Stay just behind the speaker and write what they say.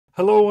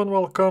Hello and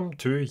welcome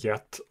to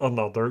yet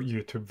another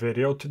YouTube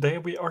video. Today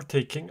we are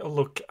taking a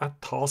look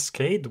at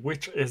Taskade,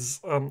 which is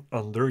an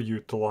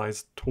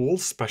underutilized tool,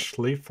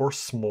 especially for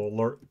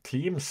smaller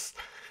teams.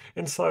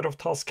 Inside of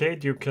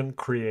Taskade, you can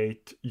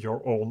create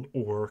your own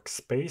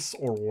workspace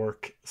or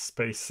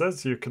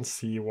workspaces. You can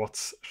see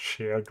what's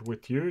shared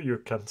with you. You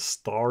can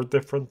star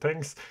different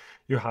things.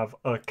 You have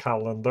a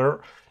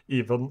calendar,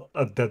 even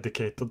a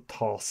dedicated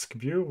task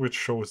view, which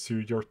shows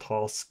you your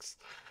tasks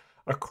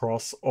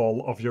across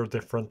all of your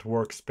different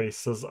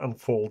workspaces and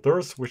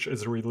folders, which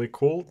is really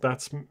cool.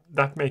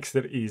 That makes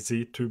it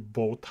easy to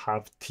both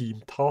have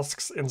team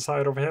tasks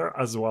inside of here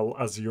as well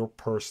as your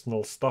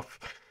personal stuff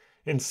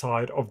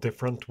inside of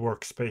different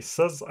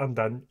workspaces, and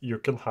then you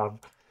can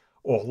have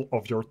all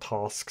of your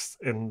tasks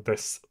in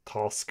this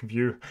task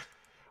view.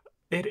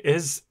 It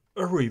is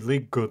a really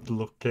good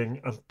looking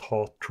and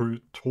thought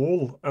through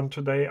tool, and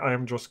today I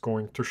am just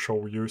going to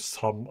show you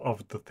some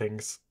of the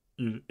things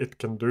it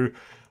can do.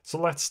 So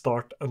let's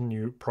start a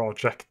new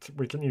project.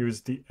 We can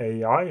use the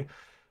AI.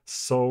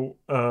 So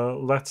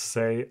let's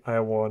say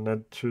I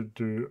wanted to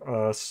do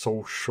a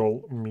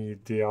social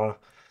media,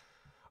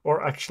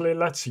 or actually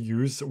let's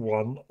use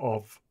one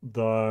of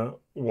the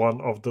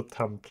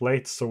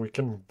templates so we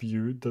can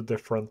view the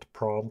different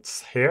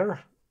prompts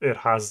here. It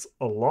has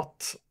a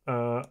lot,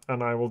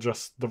 and I will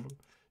just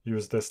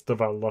use this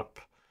develop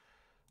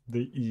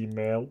the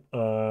email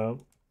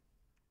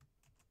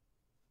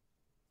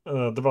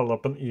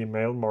develop an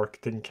email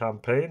marketing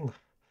campaign,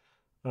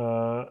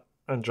 uh,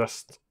 and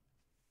just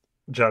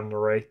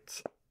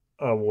generate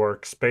a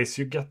workspace.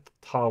 You get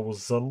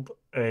 1,000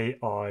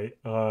 AI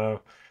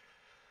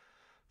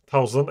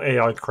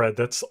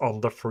credits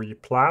on the free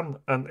plan,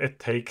 and it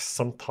takes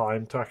some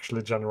time to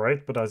actually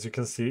generate, but as you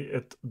can see,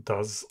 it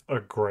does a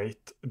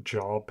great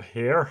job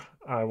here.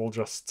 I will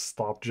just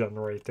stop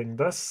generating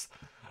this.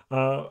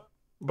 Uh,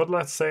 but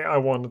let's say I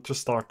wanted to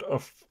start a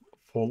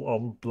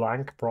full-on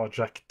blank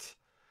project.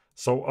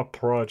 So a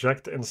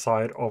project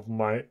inside of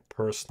my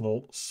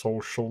personal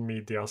social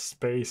media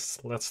space.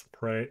 Let's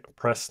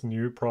press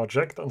new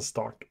project and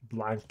start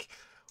blank.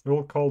 We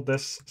will call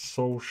this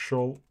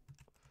social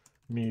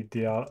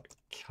media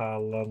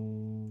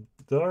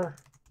calendar,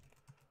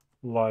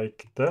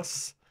 like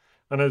this.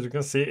 And as you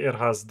can see, it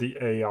has the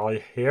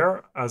AI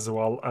here as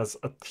well as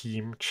a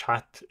team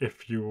chat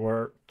if you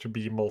were to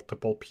be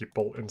multiple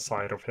people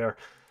inside of here.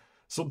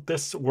 So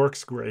this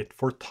works great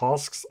for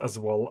tasks as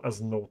well as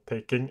note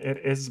taking. It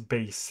is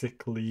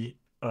basically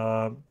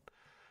an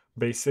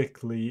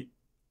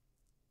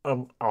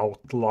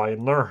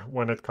outliner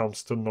when it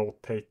comes to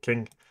note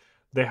taking.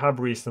 They have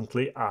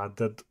recently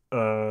added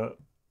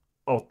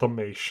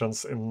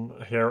automations in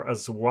here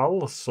as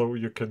well, so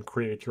you can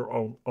create your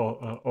own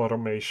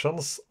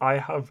automations. I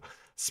have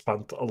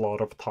spent a lot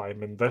of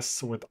time in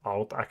this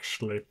without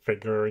actually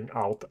figuring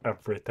out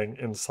everything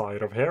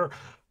inside of here.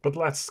 But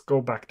let's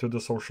go back to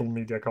the social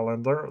media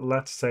calendar.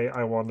 Let's say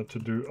I wanted to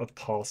do a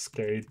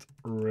Taskade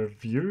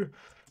review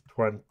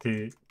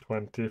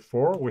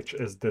 2024, which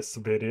is this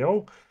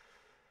video.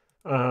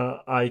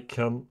 I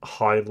can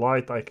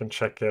highlight, I can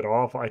check it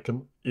off, I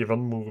can even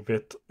move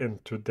it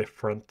into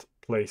different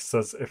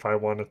places if I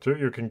wanted to.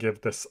 You can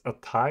give this a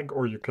tag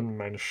or you can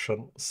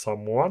mention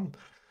someone.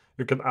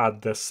 You can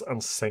add this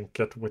and sync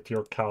it with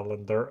your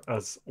calendar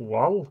as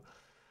well.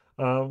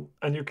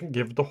 And you can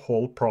give the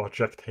whole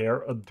project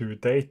here a due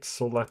date.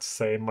 So let's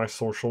say my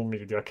social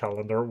media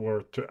calendar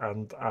were to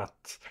end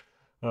at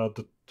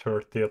the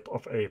 30th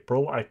of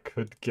April. I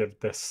could give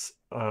this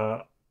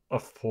a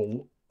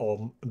full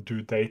on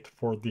due date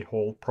for the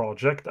whole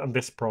project, and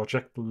this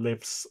project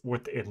lives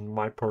within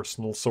my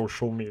personal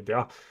social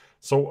media.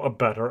 So a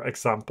better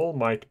example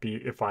might be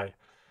if I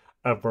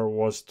ever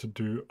was to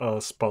do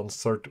a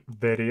sponsored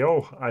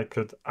video, I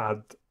could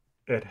add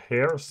it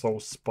here. So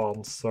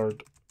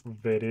sponsored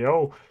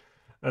video,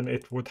 and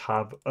it would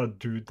have a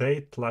due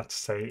date. Let's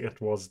say it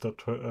was the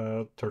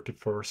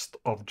 31st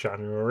of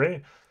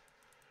January.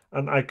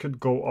 And I could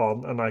go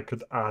on and I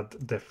could add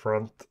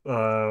different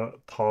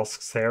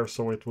tasks here.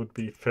 So it would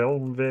be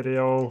film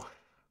video,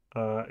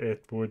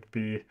 it would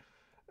be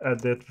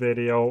edit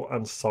video,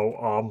 and so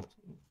on.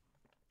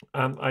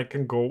 And I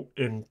can go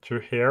into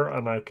here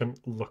and I can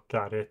look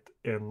at it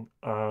in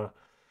a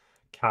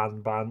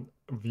Kanban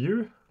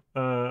view,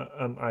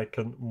 and I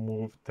can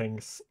move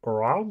things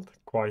around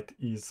quite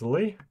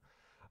easily.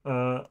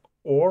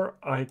 Or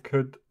I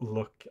could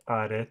look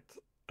at it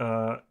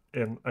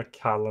in a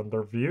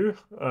calendar view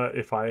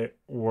if I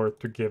were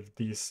to give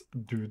these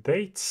due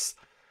dates,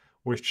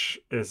 which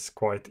is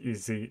quite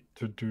easy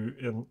to do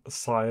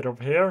inside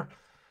of here.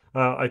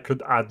 I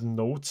could add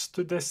notes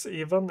to this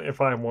even if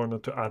I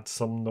wanted to add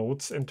some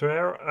notes into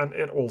here, and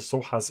it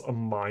also has a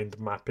mind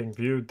mapping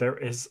view. There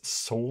is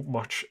so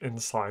much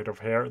inside of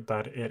here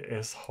that it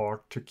is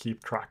hard to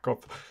keep track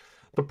of.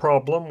 The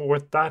problem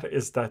with that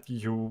is that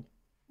you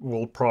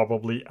will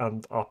probably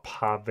end up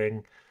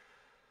having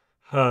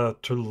to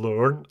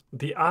learn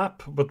the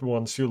app, but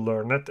once you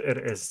learn it, it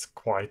is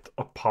quite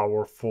a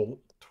powerful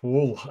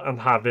tool.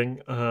 And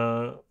having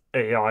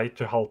AI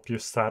to help you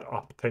set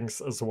up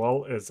things as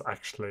well is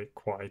actually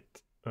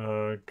quite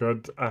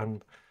good.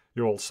 And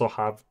you also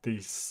have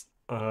these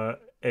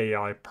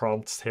AI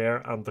prompts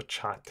here and the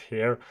chat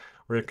here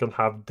where you can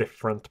have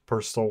different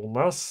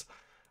personas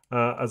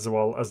as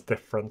well as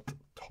different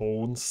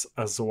tones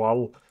as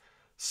well.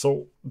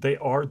 So they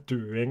are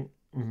doing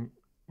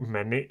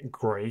many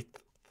great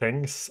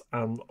things,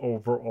 and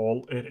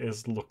overall it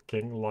is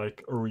looking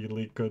like a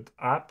really good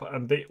app.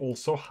 And they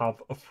also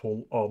have a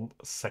full-on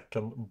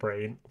second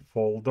brain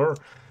folder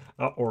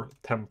or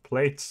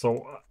template.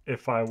 So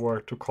if I were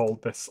to call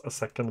this a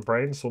second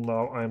brain, so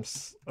now I'm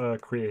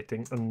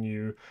creating a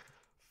new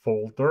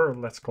folder.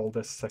 Let's call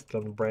this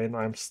second brain.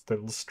 I'm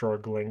still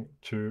struggling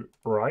to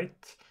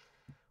write.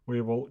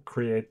 We will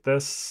create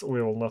this.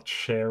 We will not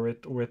share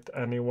it with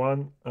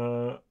anyone.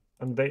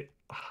 And they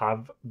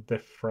have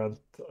different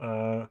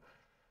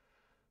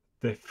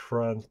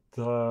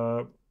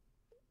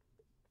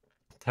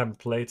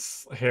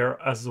templates here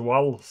as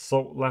well.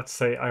 So let's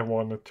say I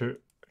wanted to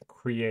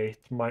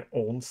create my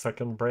own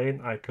second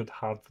brain. I could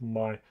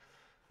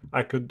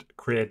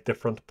create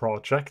different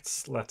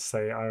projects. Let's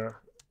say I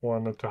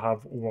wanted to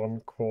have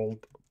one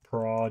called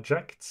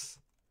projects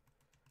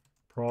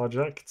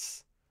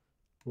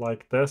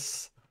like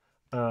this.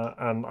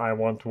 And I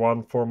want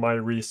one for my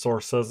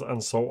resources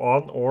and so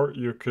on. Or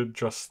you could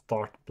just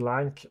start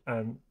blank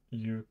and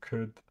you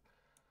could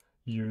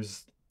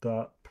use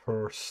the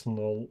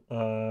personal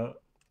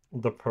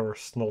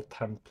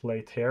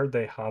template here.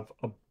 They have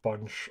a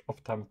bunch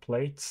of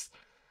templates,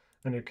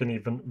 and you can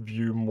even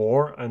view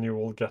more and you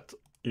will get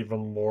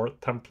even more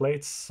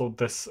templates. So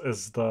this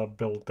is the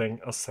building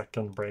a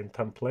second brain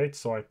template.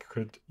 So I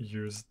could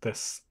use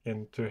this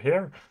into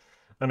here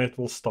and it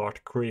will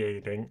start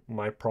creating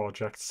my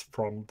projects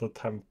from the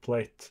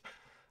template.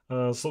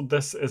 So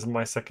this is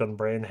my second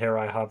brain. Here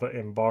I have an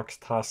inbox,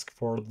 task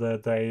for the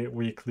day,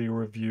 weekly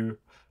review,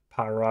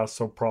 para,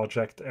 so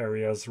project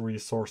areas,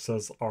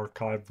 resources,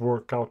 archive,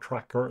 workout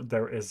tracker.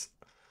 There is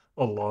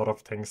a lot of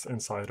things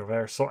inside of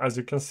here. So as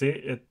you can see,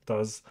 it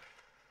does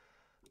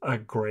a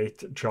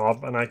great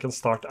job, and I can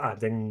start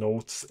adding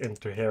notes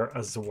into here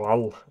as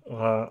well.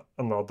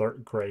 Another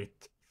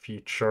great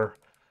feature.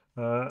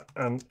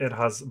 And it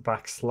has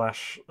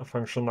backslash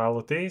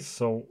functionality,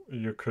 so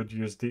you could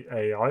use the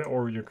AI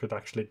or you could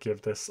actually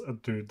give this a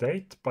due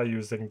date by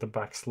using the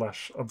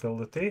backslash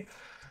ability,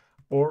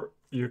 or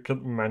you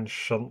can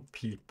mention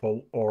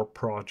people or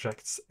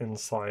projects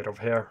inside of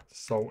here.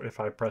 So if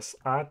I press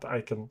add,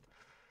 I can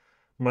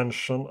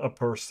mention a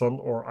person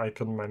or I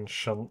can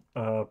mention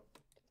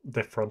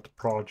different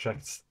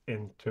projects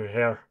into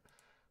here.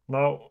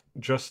 Now,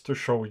 just to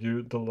show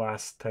you the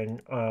last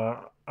thing,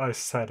 I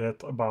said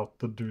it about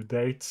the due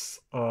dates,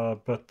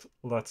 but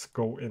let's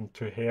go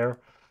into here.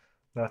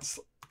 Let's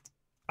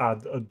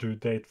add a due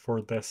date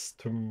for this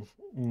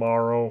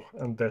tomorrow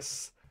and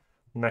this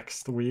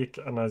next week.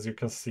 And as you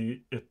can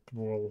see, it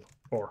will,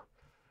 or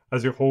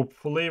as you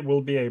hopefully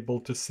will be able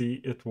to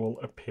see, it will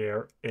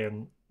appear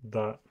in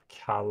the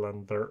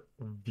calendar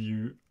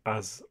view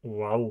as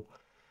well.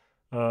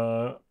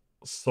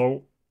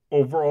 So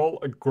overall,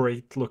 a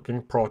great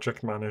looking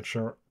project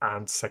manager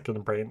and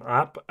second brain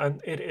app,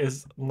 and it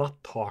is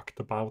not talked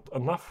about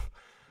enough,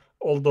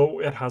 although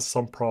it has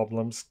some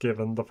problems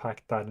given the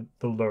fact that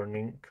the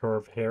learning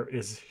curve here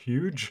is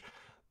huge.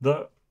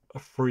 The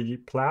free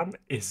plan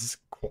is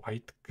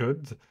quite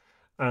good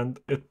and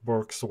it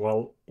works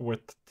well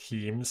with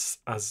Teams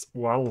as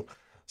well.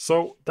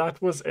 So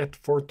that was it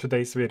for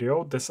today's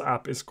video. This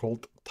app is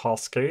called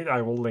Taskade.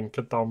 I will link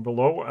it down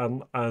below.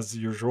 And as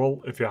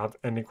usual, if you have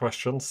any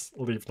questions,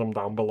 leave them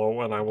down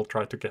below and I will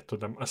try to get to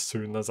them as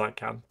soon as I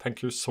can.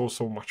 Thank you so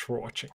much for watching.